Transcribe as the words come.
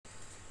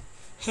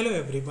Hello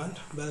everyone,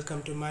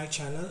 welcome to my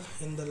channel.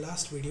 In the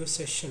last video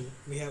session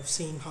we have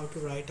seen how to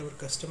write our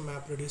custom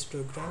MapReduce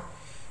program,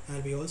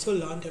 and we also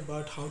learned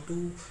about how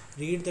to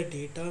read the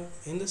data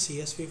in the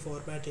CSV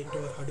format into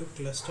our Hadoop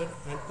cluster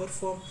and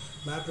perform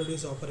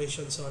MapReduce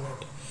operations on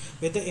it.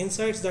 With the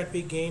insights that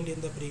we gained in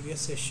the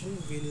previous session,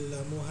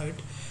 we'll move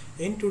ahead.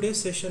 In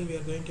today's session we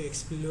are going to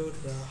explore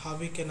how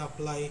we can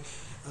apply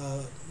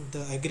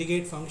the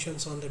aggregate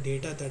functions on the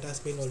data that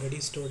has been already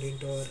stored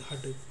into our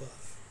Hadoop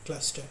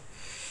cluster.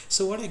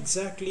 So what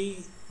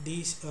exactly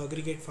these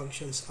aggregate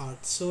functions are?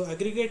 So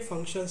aggregate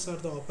functions are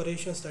the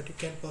operations that you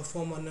can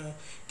perform on a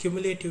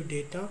cumulative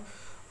data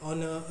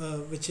on a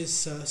which is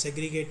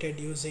segregated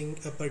using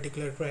a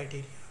particular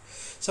criteria.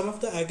 Some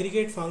of the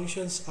aggregate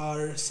functions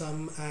are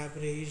sum,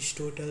 average,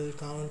 total,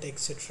 count,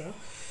 etc.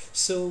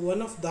 So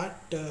one of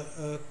that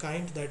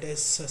kind, that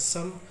is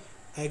sum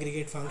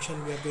aggregate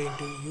function, we are going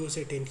to use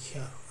it in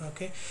here.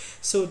 Okay,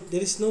 so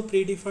there is no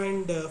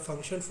predefined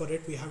function for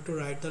it. We have to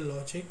write the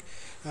logic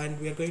and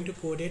we are going to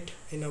code it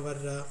in our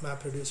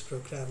MapReduce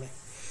programming.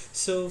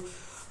 So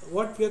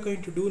what we are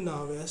going to do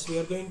now is we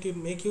are going to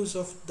make use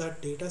of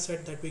that data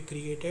set that we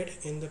created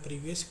in the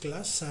previous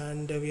class,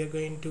 and we are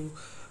going to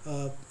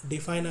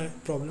define a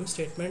problem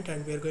statement,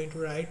 and we are going to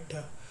write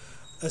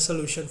a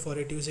solution for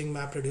it using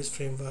MapReduce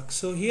framework.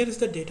 So here is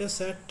the data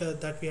set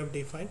that we have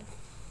defined.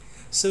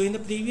 So in the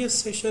previous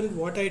session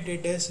what I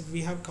did is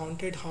we have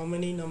counted how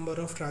many number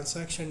of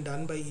transactions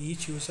done by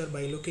each user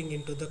by looking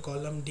into the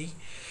column D,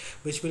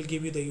 which will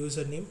give you the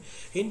username.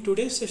 In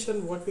today's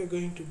session what we are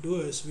going to do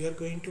is we are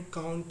going to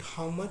count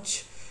how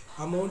much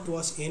amount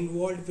was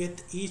involved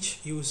with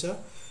each user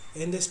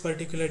in this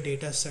particular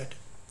data set.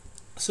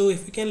 So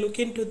if we can look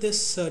into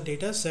this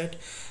data set,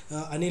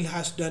 Anil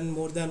has done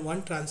more than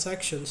one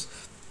transactions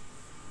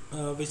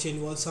which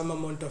involves some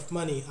amount of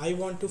money. I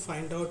want to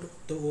find out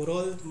the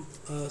overall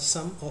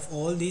sum of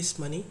all these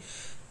money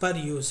per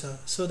user.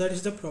 So that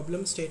is the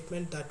problem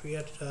statement that we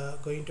are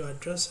going to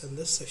address in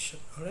this session.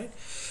 All right,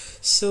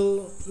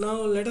 so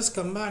now let us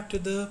come back to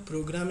the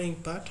programming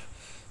part.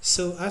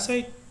 So as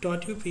I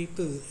taught you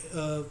people,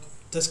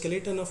 the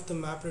skeleton of the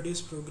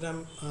MapReduce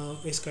program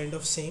is kind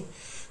of same.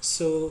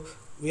 So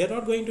we are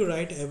not going to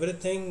write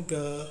everything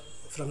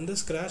from the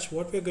scratch.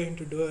 What we are going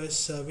to do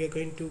is we are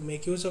going to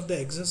make use of the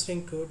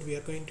existing code. We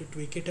are going to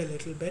tweak it a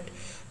little bit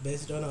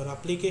based on our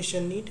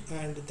application need,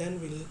 and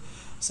then we'll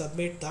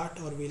submit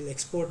that, or we'll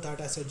export that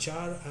as a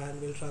jar,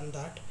 and we'll run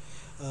that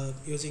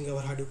using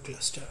our Hadoop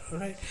cluster. All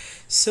right,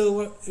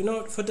 so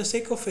for the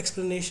sake of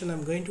explanation,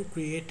 I'm going to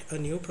create a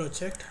new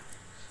project.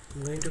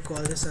 I'm going to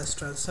call this as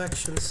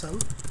transaction sum.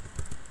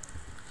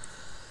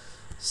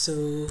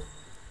 So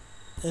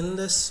in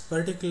this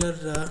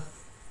particular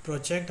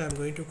project I'm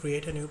going to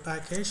create a new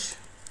package.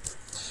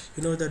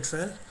 You know the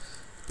drill.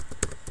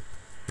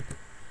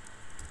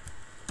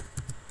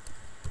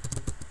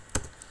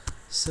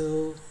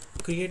 So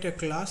create a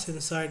class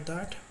inside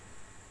that.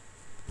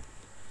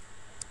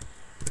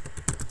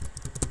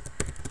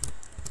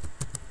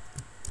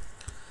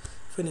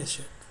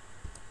 Finish it.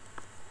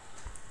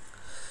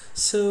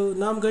 So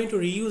now I'm going to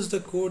reuse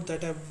the code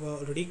that I've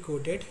already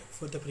coded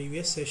for the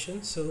previous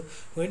session. So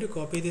I'm going to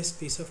copy this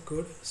piece of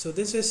code. So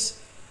this is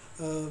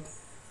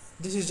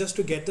just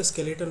to get the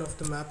skeleton of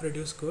the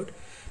MapReduce code.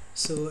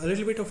 So a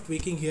little bit of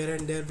tweaking here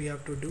and there we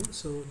have to do,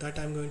 so that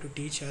I'm going to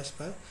teach as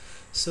well.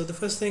 So the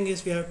first thing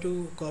is we have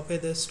to copy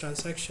this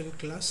transaction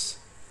class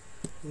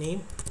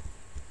name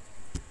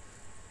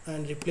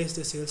and replace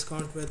the sales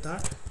count with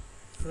that,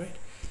 right?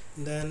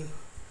 Then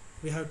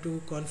we have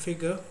to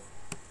configure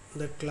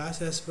the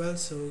class as well,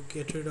 so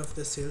get rid of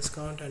the sales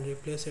count and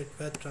replace it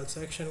with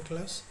transaction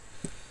class.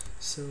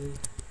 So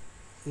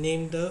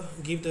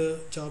give the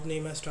job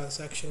name as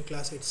transaction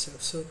class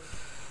itself. So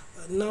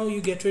now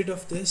you get rid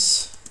of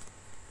this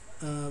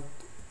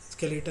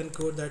skeleton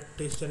code that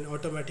is then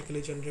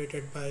automatically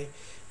generated by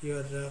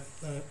your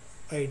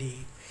IDE.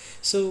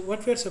 So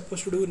what we are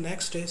supposed to do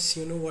next is,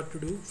 you know what to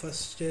do.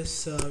 First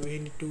is we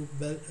need to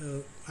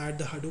add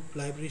the Hadoop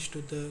libraries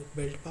to the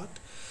build path.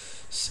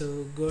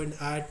 So go and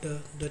add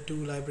the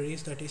two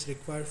libraries that is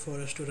required for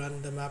us to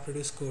run the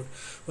MapReduce code.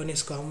 One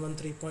is common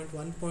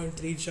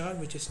 3.1.3 jar,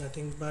 which is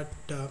nothing but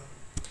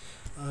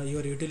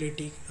your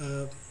utility,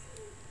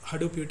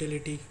 Hadoop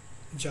utility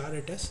jar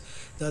it is.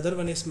 The other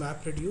one is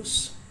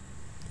MapReduce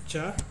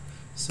jar,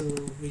 so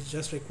we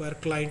just require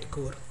client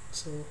core.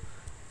 So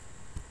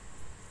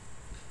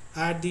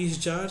add these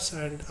jars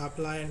and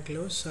apply and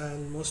close,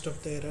 and most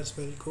of the errors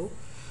will go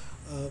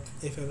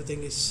if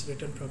everything is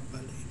written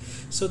properly.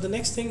 So the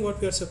next thing what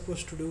we are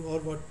supposed to do, or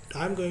what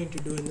I'm going to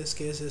do in this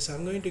case, is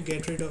I'm going to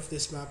get rid of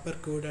this mapper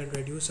code and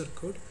reducer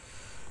code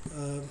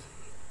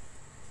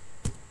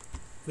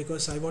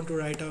because I want to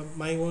write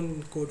my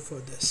own code for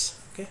this.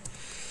 Okay,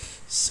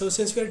 so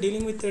since we are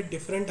dealing with a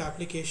different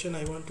application,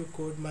 I want to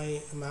code my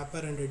mapper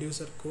and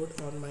reducer code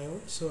on my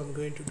own, so I'm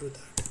going to do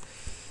that.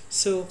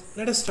 So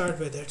let us start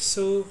with it.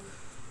 So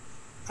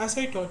as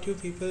I taught you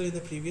people in the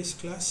previous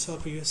class or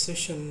previous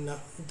session,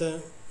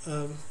 the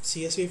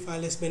CSV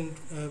file has been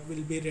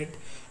will be read,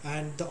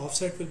 and the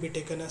offset will be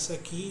taken as a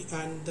key,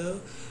 and the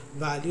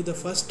value, the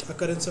first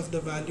occurrence of the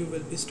value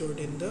will be stored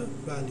in the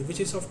value which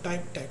is of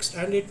type text,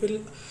 and it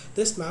will,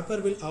 this mapper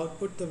will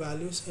output the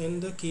values in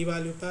the key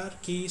value pair.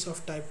 Keys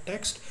of type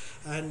text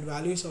and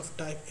values of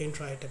type int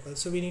writable.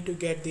 So we need to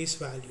get these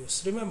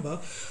values. Remember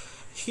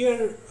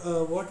here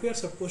what we are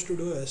supposed to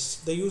do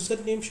is the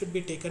username should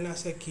be taken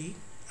as a key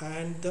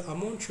and the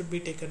amount should be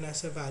taken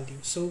as a value.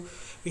 So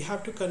we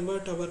have to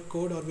convert our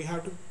code, or we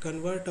have to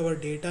convert our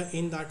data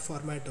in that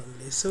format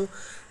only. So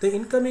the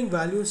incoming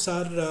values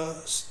are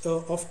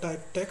of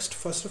type text.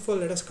 First of all,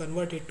 let us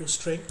convert it to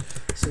string.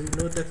 So you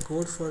know the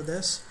code for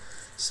this.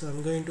 So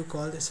I'm going to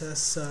call this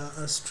as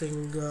a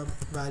string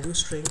value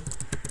string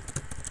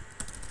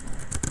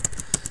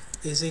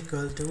is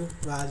equal to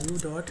value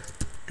dot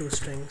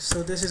toString.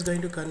 So this is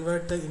going to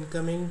convert the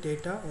incoming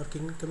data or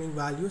incoming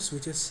values,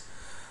 which is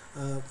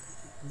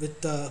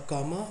with the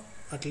comma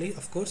at least.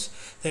 Of course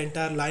the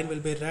entire line will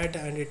be read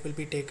and it will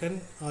be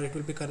taken, or it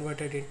will be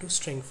converted into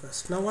string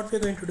first. Now what we're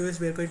going to do is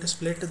we're going to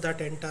split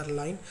that entire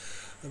line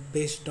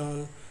based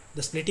on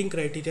the splitting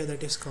criteria,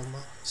 that is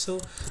comma. So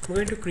I'm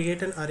going to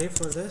create an array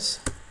for this.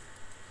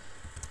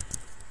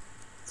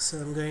 So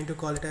I'm going to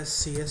call it as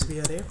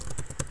CSV array.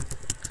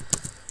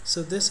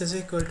 So this is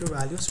equal to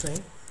value string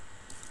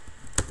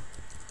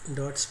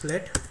dot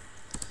split.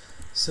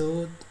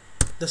 So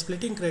the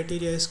splitting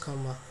criteria is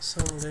comma, so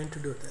I'm going to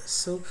do this.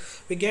 So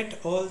we get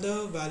all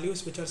the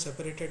values which are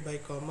separated by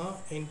comma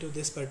into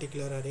this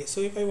particular array.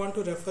 So if I want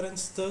to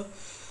reference the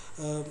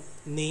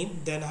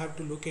name, then I have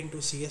to look into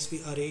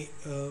CSV array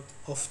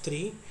of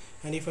 3,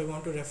 and if I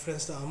want to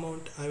reference the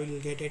amount, I will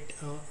get it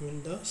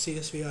in the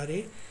CSV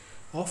array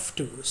of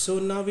 2. So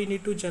now we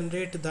need to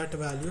generate that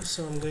value,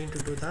 so I'm going to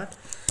do that.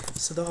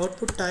 So the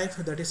output type,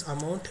 that is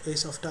amount,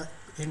 is of type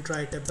int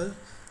writable.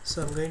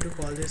 So I'm going to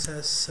call this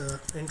as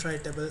int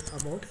writable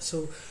amount.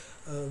 So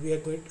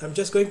I'm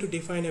just going to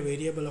define a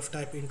variable of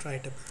type int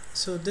writable.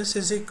 So this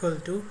is equal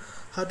to,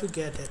 how to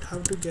get it, how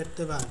to get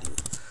the value.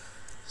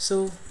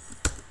 So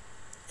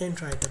int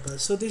writable.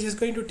 So this is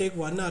going to take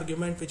one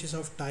argument which is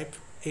of type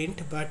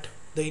int, but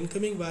the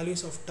incoming value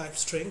is of type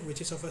string,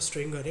 which is of a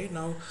string array.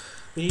 Now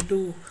we need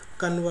to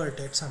convert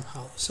it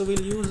somehow. So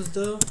we'll use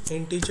the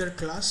integer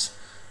class,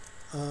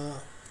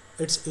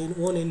 its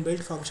own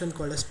inbuilt function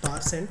called as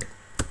parseInt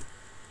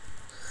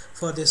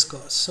for this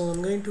course. So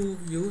I'm going to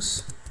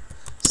use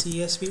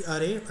CSV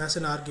array as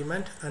an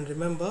argument, and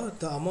remember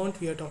the amount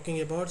we are talking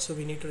about, so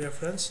we need to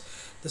reference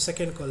the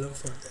second column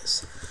for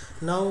this.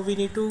 Now we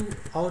need to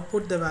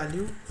output the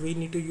value. We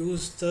need to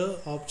use the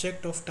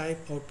object of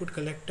type output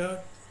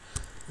collector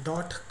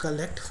dot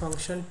collect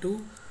function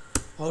to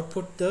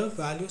output the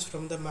values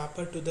from the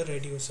mapper to the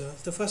reducer.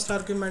 The first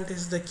argument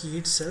is the key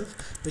itself,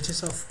 which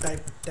is of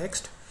type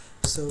text.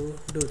 So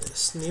do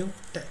this, new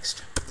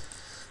text.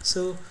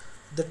 So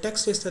the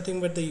text is nothing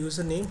but the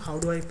username. How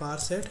do I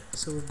parse it?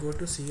 So go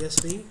to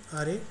CSV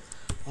array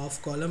of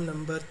column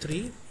number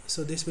 3.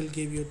 So this will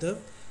give you the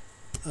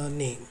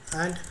name,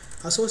 and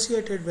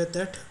associated with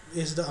that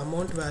is the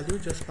amount value.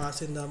 Just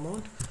pass in the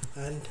amount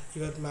and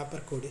your mapper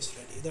code is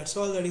ready. That's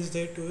all that is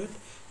there to it,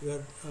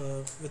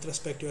 with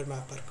respect to your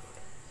mapper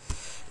code.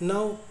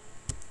 Now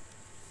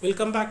we'll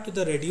come back to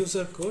the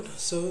reducer code.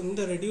 So in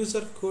the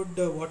reducer code,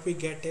 what we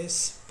get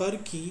is per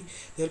key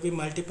there will be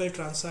multiple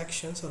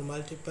transactions, or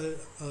multiple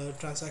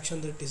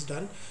transaction that is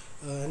done,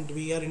 and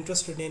we are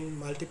interested in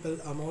multiple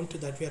amount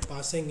that we are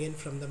passing in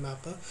from the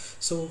mapper.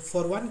 So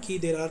for one key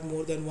there are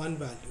more than one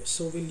value,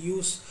 so we'll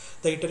use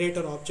the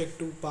iterator object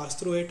to pass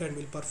through it and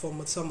we'll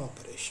perform some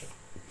operation.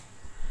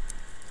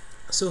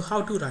 So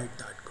how to write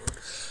that code?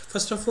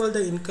 First of all,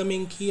 the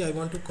incoming key, I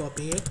want to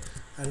copy it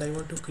and I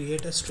want to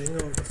create a string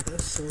out of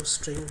this. So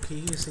string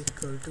key is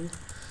equal to,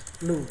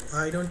 no,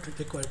 I don't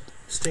require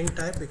string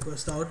type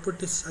because the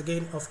output is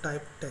again of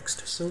type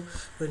text. So I'm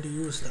going to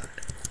use that.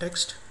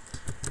 Text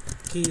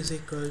key is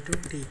equal to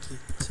t key.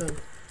 So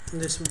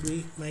this would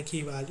be my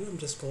key value. I'm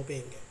just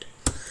copying it.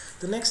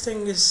 The next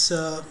thing is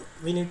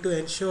we need to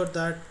ensure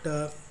that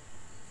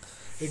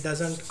it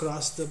doesn't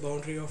cross the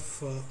boundary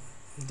of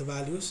the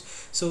values.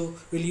 So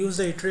we'll use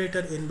the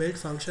iterator inbuilt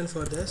function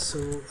for this.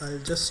 So I'll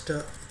just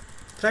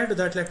prior to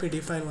that, let me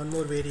define one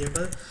more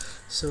variable.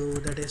 So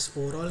that is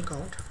overall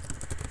count.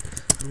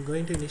 I'm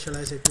going to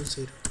initialize it to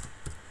 0.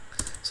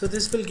 So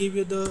this will give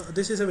you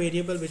this is a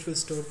variable which will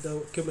store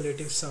the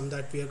cumulative sum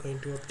that we are going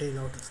to obtain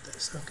out of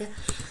this. Okay,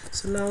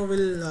 so now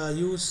we'll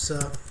use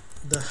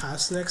the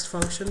hasNext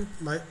function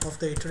of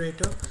the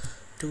iterator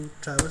to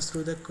traverse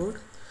through the code.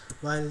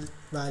 While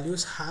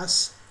values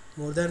has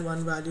more than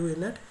one value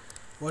in it,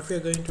 what we are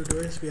going to do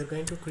is we are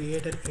going to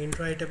create an int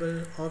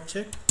writable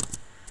object.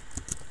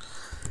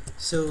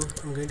 So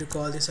I'm going to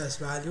call this as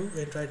value.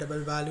 Int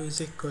writable value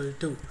is equal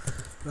to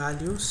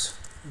values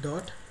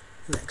dot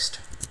next.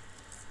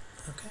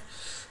 Okay,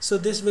 So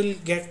this will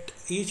get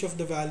each of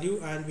the value,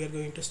 and we are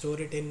going to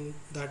store it in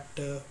that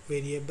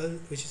variable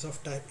which is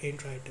of type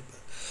int writable.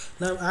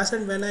 Now as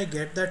and when I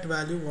get that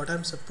value, what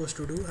I'm supposed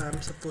to do,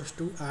 I'm supposed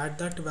to add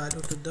that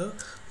value to the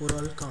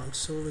overall count.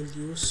 So we'll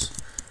use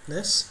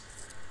this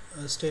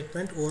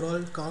statement,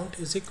 overall count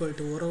is equal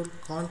to overall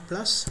count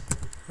plus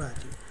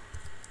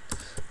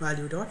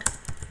value dot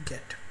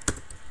get.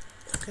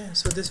 Okay,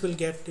 so this will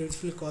get,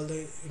 it will call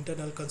the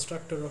internal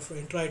constructor of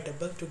int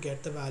writable to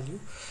get the value,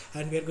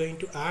 and we are going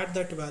to add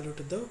that value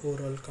to the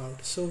overall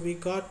count. So we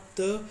got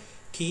the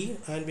key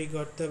and we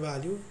got the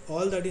value.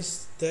 All that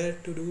is there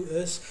to do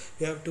is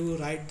we have to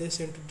write this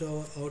into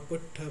the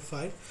output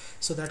file.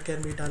 So that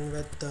can be done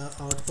with the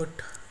output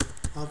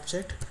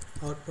object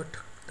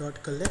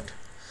output.collect.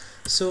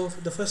 So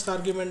the first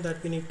argument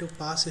that we need to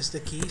pass is the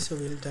key, so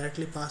we'll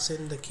directly pass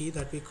in the key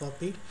that we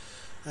copied,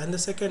 and the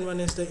second one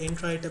is the int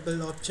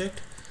writable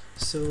object.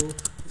 So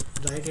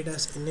write it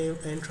as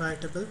int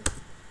writable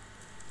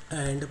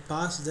and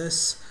pass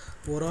this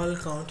overall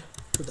count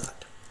to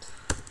that.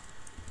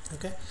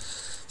 Okay,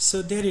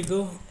 so there you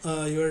go,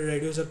 your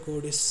reducer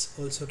code is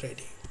also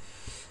ready.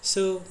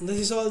 So this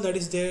is all that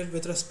is there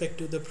with respect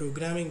to the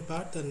programming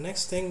part. The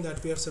next thing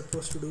that we are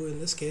supposed to do in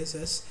this case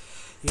is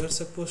you are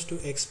supposed to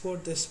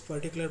export this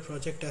particular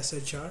project as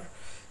a jar.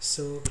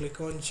 So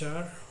click on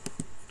jar,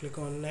 click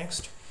on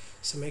next.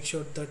 So make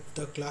sure that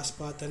the class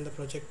path and the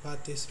project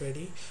path is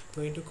ready.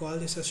 I'm going to call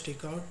this as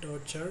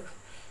stickout.jar.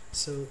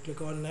 So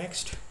click on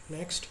next,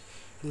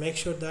 and make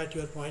sure that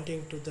you are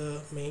pointing to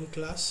the main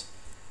class.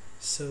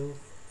 So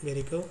there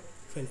you go,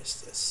 finish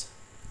this.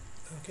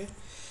 Okay,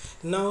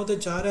 now the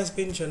jar has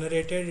been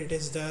generated, it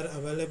is there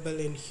available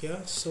in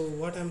here. So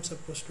what I'm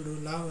supposed to do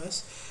now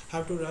is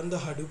have to run the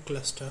Hadoop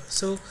cluster.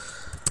 So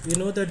you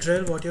know the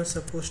drill, what you're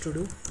supposed to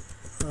do,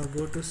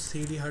 go to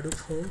cd hadoop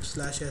home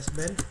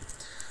 /sben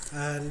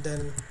and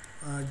then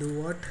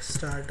do what,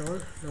 start all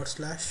dot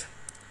slash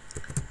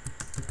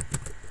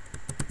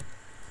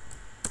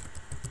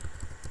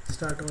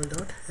start all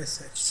dot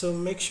sh. So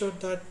make sure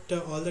that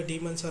all the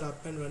daemons are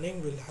up and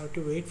running. We'll have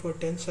to wait for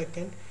 10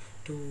 seconds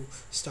to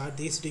start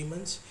these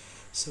daemons,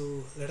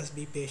 so let us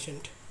be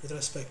patient with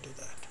respect to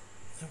that.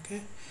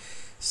 Okay,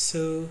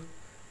 so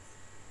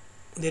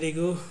there you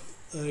go,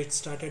 it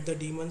started the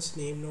daemons,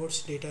 name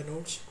nodes, data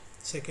nodes,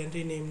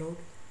 secondary name node,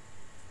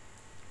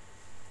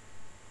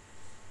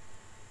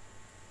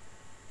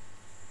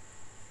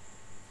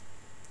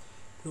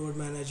 node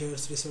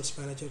managers, resource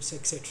managers,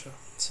 etc.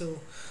 So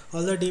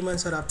all the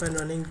daemons are up and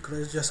running.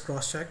 Just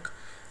cross check.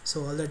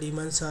 So all the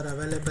daemons are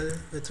available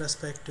with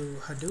respect to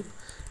Hadoop.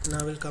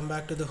 Now we'll come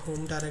back to the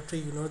home directory.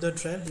 You know the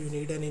drill, you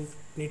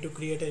need to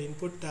create an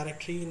input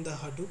directory in the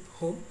Hadoop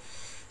home.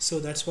 So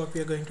that's what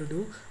we are going to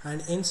do,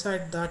 and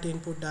inside that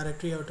input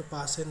directory you have to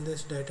pass in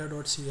this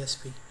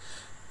data.csv.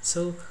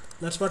 So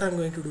that's what I'm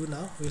going to do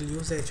now. We'll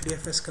use the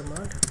hdfs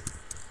command,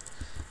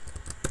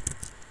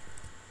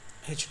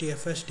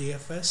 hdfs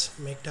dfs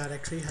make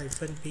directory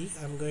 -p.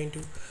 I'm going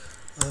to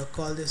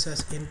call this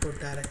as input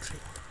directory.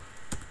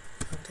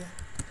 Okay,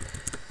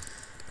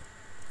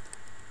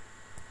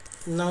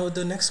 now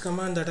the next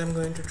command that I'm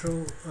going to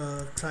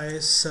try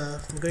is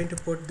I'm going to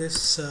put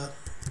this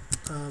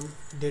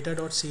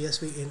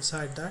data.csv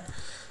inside that.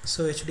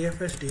 So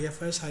hdfs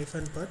dfs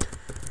 -put.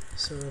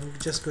 So I'm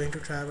just going to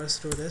traverse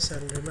through this,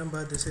 and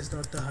remember this is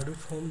not the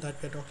Hadoop home that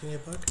we're talking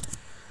about.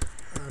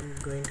 I'm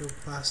going to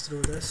pass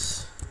through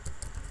this,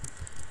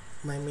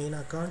 my main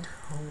account,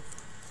 home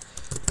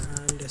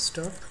and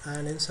desktop,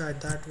 and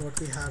inside that what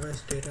we have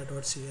is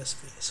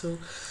data.csv. So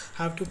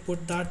have to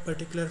put that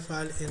particular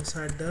file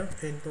inside the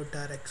input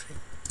directory.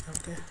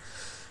 Okay,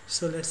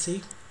 so let's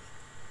see.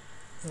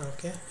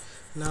 Okay,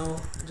 now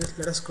just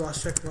let us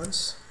cross check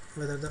once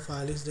whether the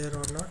file is there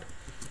or not.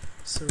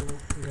 So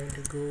I'm going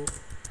to go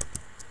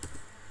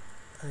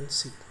and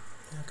see.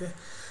 Okay,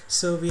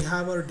 so we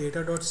have our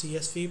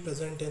data.csv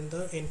present in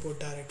the input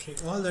directory.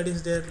 All that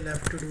is there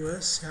left to do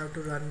is you have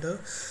to run the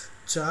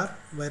jar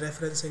by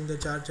referencing the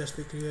jar just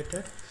we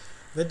created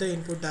with the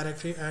input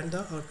directory and the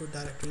output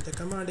directory. The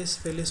command is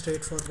fairly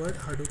straightforward,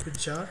 Hadoop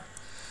jar.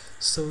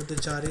 So the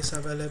jar is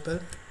available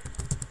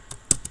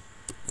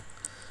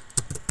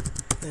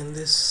in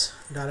this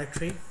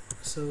directory.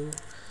 So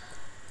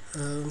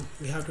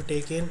we have to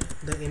take in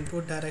the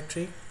input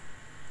directory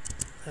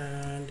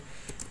and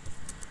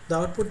the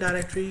output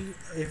directory.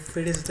 If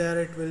it is there,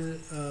 it will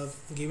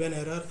give an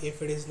error.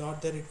 If it is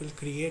not there, it will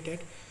create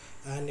it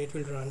and it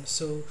will run.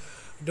 So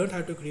you don't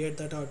have to create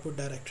that output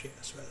directory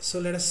as well. So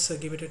let us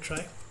give it a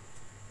try.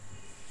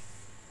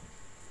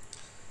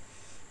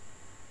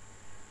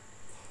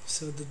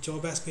 So the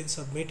job has been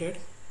submitted.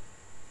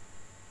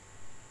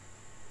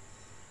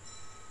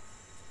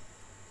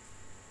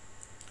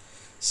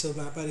 So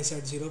mapper is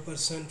at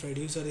 0%,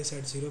 reducer is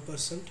at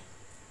 0%.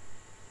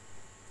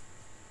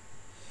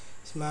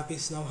 So map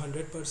is now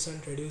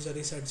 100%, reducer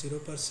is at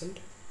 0%.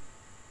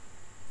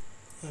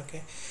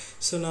 Okay,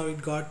 so now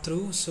it got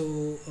through. So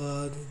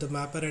the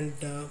mapper and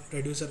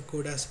reducer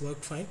code has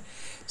worked fine.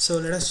 So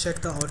let us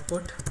check the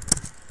output.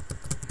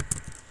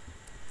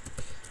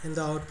 In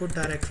the output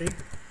directory,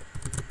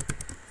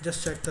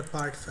 just check the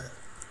part file.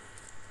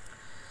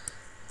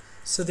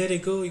 So there you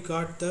go, you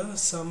got the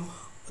sum,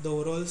 the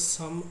overall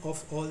sum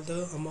of all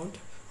the amount,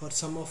 or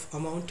sum of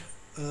amount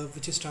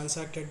which is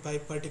transacted by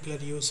particular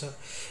user.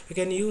 We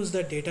can use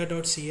the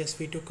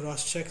data.csv to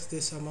cross check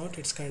this amount.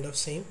 It's kind of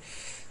same.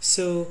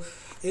 So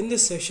in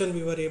this session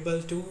we were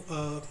able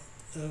to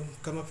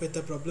come up with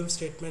a problem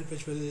statement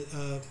which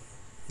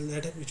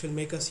will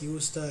make us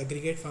use the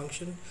aggregate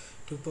function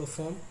to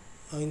perform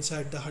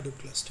inside the Hadoop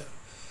cluster.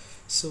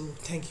 So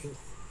thank you.